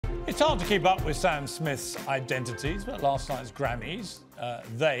It's hard to keep up with Sam Smith's identities, but last night's Grammys,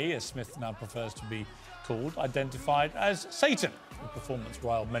 they, as Smith now prefers to be called, identified as Satan. The performance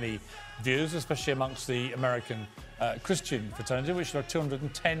riled many viewers, especially amongst the American Christian fraternity, which there are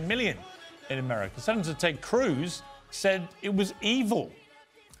 210 million in America. Senator Ted Cruz said it was evil.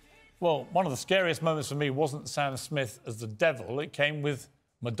 Well, one of the scariest moments for me wasn't Sam Smith as the devil. It came with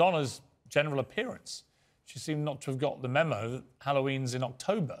Madonna's general appearance. She seemed not to have got the memo that Halloween's in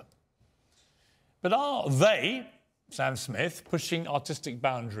October. But are they, Sam Smith, pushing artistic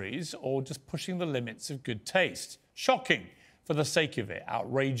boundaries or just pushing the limits of good taste? Shocking for the sake of it,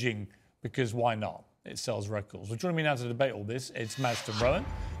 outraging because why not? It sells records. Well, joining me now to debate all this, it's Master Rowan,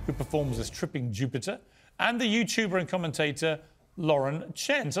 who performs as Tripping Jupiter, and the YouTuber and commentator Lauren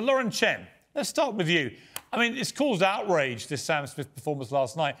Chen. So, Lauren Chen, let's start with you. I mean, it's caused outrage, this Sam Smith performance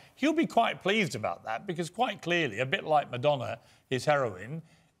last night. He'll be quite pleased about that because quite clearly, a bit like Madonna, his heroine,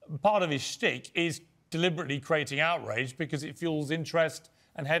 part of his shtick is deliberately creating outrage because it fuels interest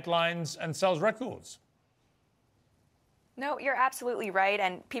and headlines and sells records. No, you're absolutely right,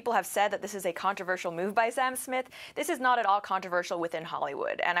 and people have said that this is a controversial move by Sam Smith. This is not at all controversial within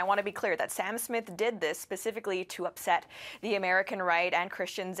Hollywood, and I want to be clear that Sam Smith did this specifically to upset the American right and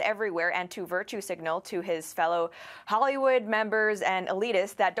Christians everywhere and to virtue signal to his fellow Hollywood members and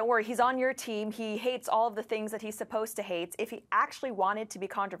elitists that, don't worry, he's on your team, he hates all of the things that he's supposed to hate. If he actually wanted to be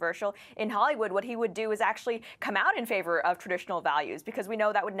controversial in Hollywood, what he would do is actually come out in favor of traditional values, because we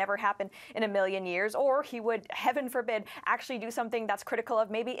know that would never happen in a million years, or he would, heaven forbid, actually do something that's critical of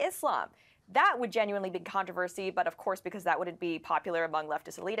maybe Islam. That would genuinely be controversy, but of course, because that wouldn't be popular among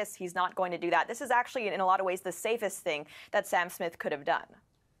leftist elitists, he's not going to do that. This is actually, in a lot of ways, the safest thing that Sam Smith could have done.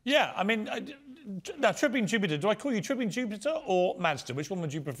 Yeah, I mean, now, Tripping Jupiter, do I call you Tripping Jupiter or Madston? Which one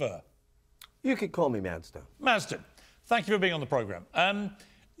would you prefer? You could call me Madston. Madston, thank you for being on the programme.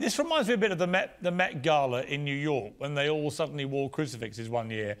 This reminds me a bit of the Met Gala in New York, when they all suddenly wore crucifixes one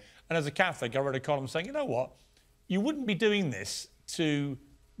year. And as a Catholic, I read a column saying, you know what? You wouldn't be doing this to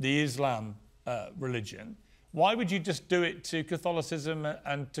the Islam religion. Why would you just do it to Catholicism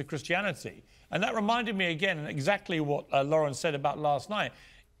and to Christianity? And that reminded me again exactly what Lauren said about last night.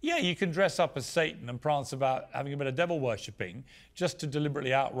 Yeah, you can dress up as Satan and prance about having a bit of devil worshipping just to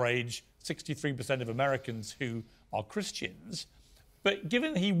deliberately outrage 63% of Americans who are Christians. But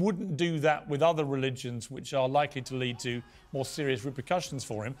given he wouldn't do that with other religions which are likely to lead to more serious repercussions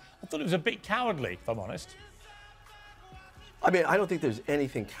for him, I thought it was a bit cowardly, if I'm honest. I mean, I don't think there's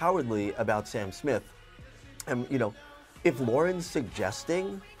anything cowardly about Sam Smith. And, you know, if Lauren's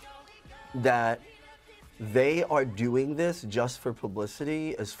suggesting that they are doing this just for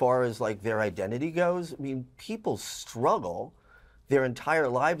publicity as far as, like, their identity goes, I mean, people struggle their entire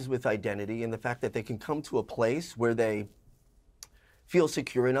lives with identity, and the fact that they can come to a place where they feel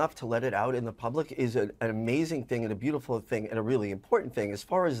secure enough to let it out in the public is an amazing thing and a beautiful thing and a really important thing. As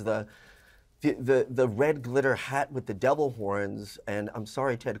far as the red glitter hat with the devil horns, and I'm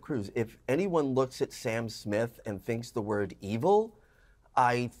sorry, Ted Cruz, if anyone looks at Sam Smith and thinks the word evil,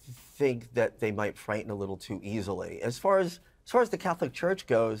 I think that they might frighten a little too easily. As far as the Catholic Church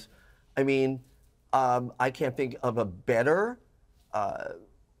goes, I mean, I can't think of a better,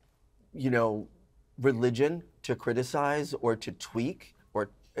 religion to criticize or to tweak,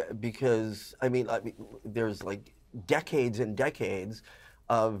 or because I mean, there's like decades and decades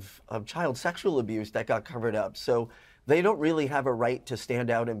of child sexual abuse that got covered up. So they don't really have a right to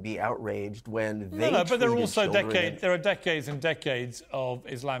stand out and be outraged when they No, but there are also there are decades and decades of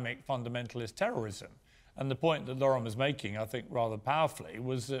Islamic fundamentalist terrorism. And the point that Lauren was making, I think rather powerfully,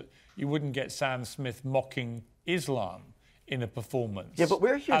 was that you wouldn't get Sam Smith mocking Islam in a performance. Yeah, but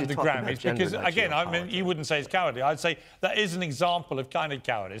we're here at to the talk Grammys about gender, because, again, I mean, you wouldn't say it's cowardly. I'd say that is an example of kind of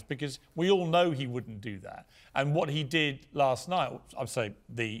cowardice because we all know he wouldn't do that. And what he did last night, I'd say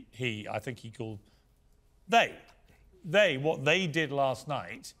I think he called what they did last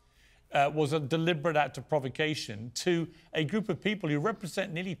night was a deliberate act of provocation to a group of people who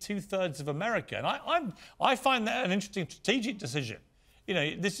represent nearly 2/3 of America. And I find that an interesting strategic decision. You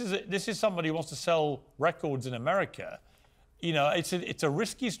know, this is somebody who wants to sell records in America. You know, it's a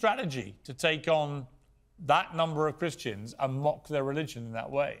risky strategy to take on that number of Christians and mock their religion in that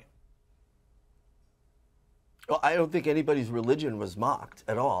way. Well, I don't think anybody's religion was mocked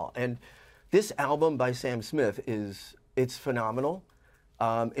at all. And this album by Sam Smith it's phenomenal.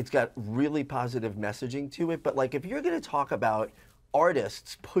 It's got really positive messaging to it. But like, if you're going to talk about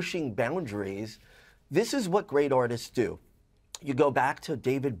artists pushing boundaries, this is what great artists do. You go back to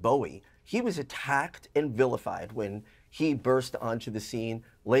David Bowie. He was attacked and vilified when he burst onto the scene.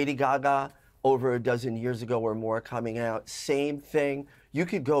 Lady Gaga, over a dozen years ago or more, coming out, same thing. You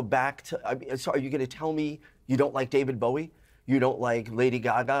could go back to, I mean, so are you going to tell me you don't like David Bowie? You don't like Lady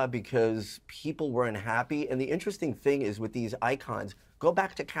Gaga because people weren't happy? And the interesting thing is with these icons, go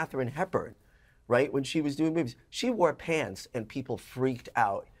back to Katharine Hepburn, right? When she was doing movies, she wore pants and people freaked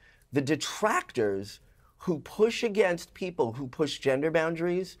out. The detractors who push against people who push gender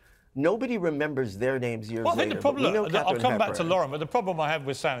boundaries, nobody remembers their names years later. I think the problem, I'll come back to Hepburn. Lauren, but the problem I have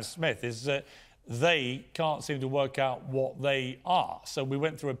with Sam Smith is that they can't seem to work out what they are. So we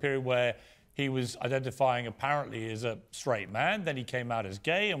went through a period where he was identifying apparently as a straight man, then he came out as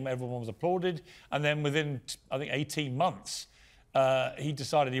gay and everyone was applauded, and then within, I think, 18 months, he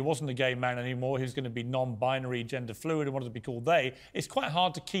decided he wasn't a gay man anymore, he was going to be non-binary, gender fluid, and wanted to be called they. It's quite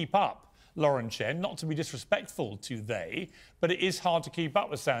hard to keep up, Lauren Chen, not to be disrespectful to they, but it is hard to keep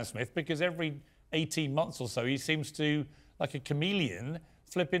up with Sam Smith because every 18 months or so he seems to, like a chameleon,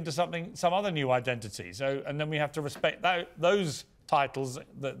 flip into some other new identity. So, and then we have to respect those titles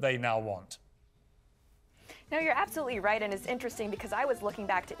that they now want. No, you're absolutely right, and it's interesting because I was looking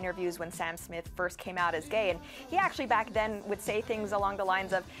back to interviews when Sam Smith first came out as gay, and he actually back then would say things along the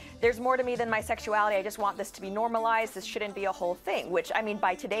lines of, there's more to me than my sexuality, I just want this to be normalized, this shouldn't be a whole thing, which, I mean,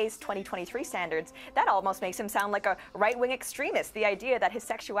 by today's 2023 standards, that almost makes him sound like a right-wing extremist, the idea that his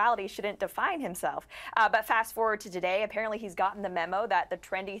sexuality shouldn't define himself. But fast forward to today, apparently he's gotten the memo that the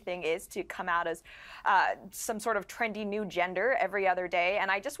trendy thing is to come out as some sort of trendy new gender every other day, and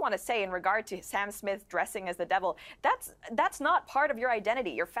I just want to say in regard to Sam Smith dressing as the devil, that's not part of your identity.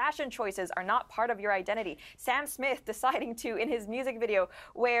 Your fashion choices are not part of your identity. Sam Smith deciding to, in his music video,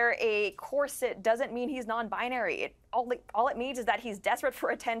 wear a corset doesn't mean he's non-binary. All it means is that he's desperate for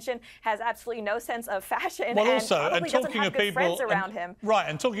attention, has absolutely no sense of fashion, well, and also, probably doesn't have good friends around him. Right,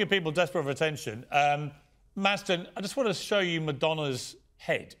 and talking of people desperate for attention, Maston, I just want to show you Madonna's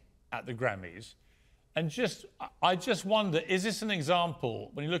head at the Grammys. And I just wonder, is this an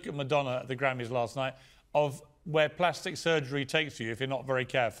example, when you look at Madonna at the Grammys last night, of where plastic surgery takes you if you're not very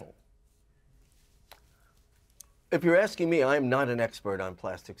careful? If you're asking me, I'm not an expert on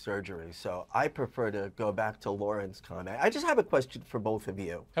plastic surgery, so I prefer to go back to Lauren's comment. I just have a question for both of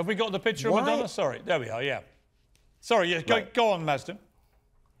you. Have we got the picture of Madonna? Sorry, there we are, yeah. Sorry, yeah, go on, Maston.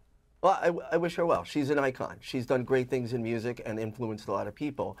 Well, I wish her well. She's an icon. She's done great things in music and influenced a lot of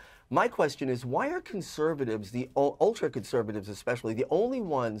people. My question is, why are conservatives, the ultra-conservatives especially, the only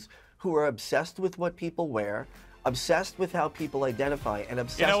ones who are obsessed with what people wear, obsessed with how people identify, and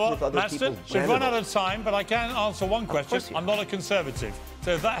obsessed with other people's genitals? We've run out of time, but I can answer one question. I'm not a conservative.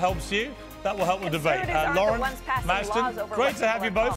 So if that helps you, that will help the debate. Lauren, Maston, great to have you both.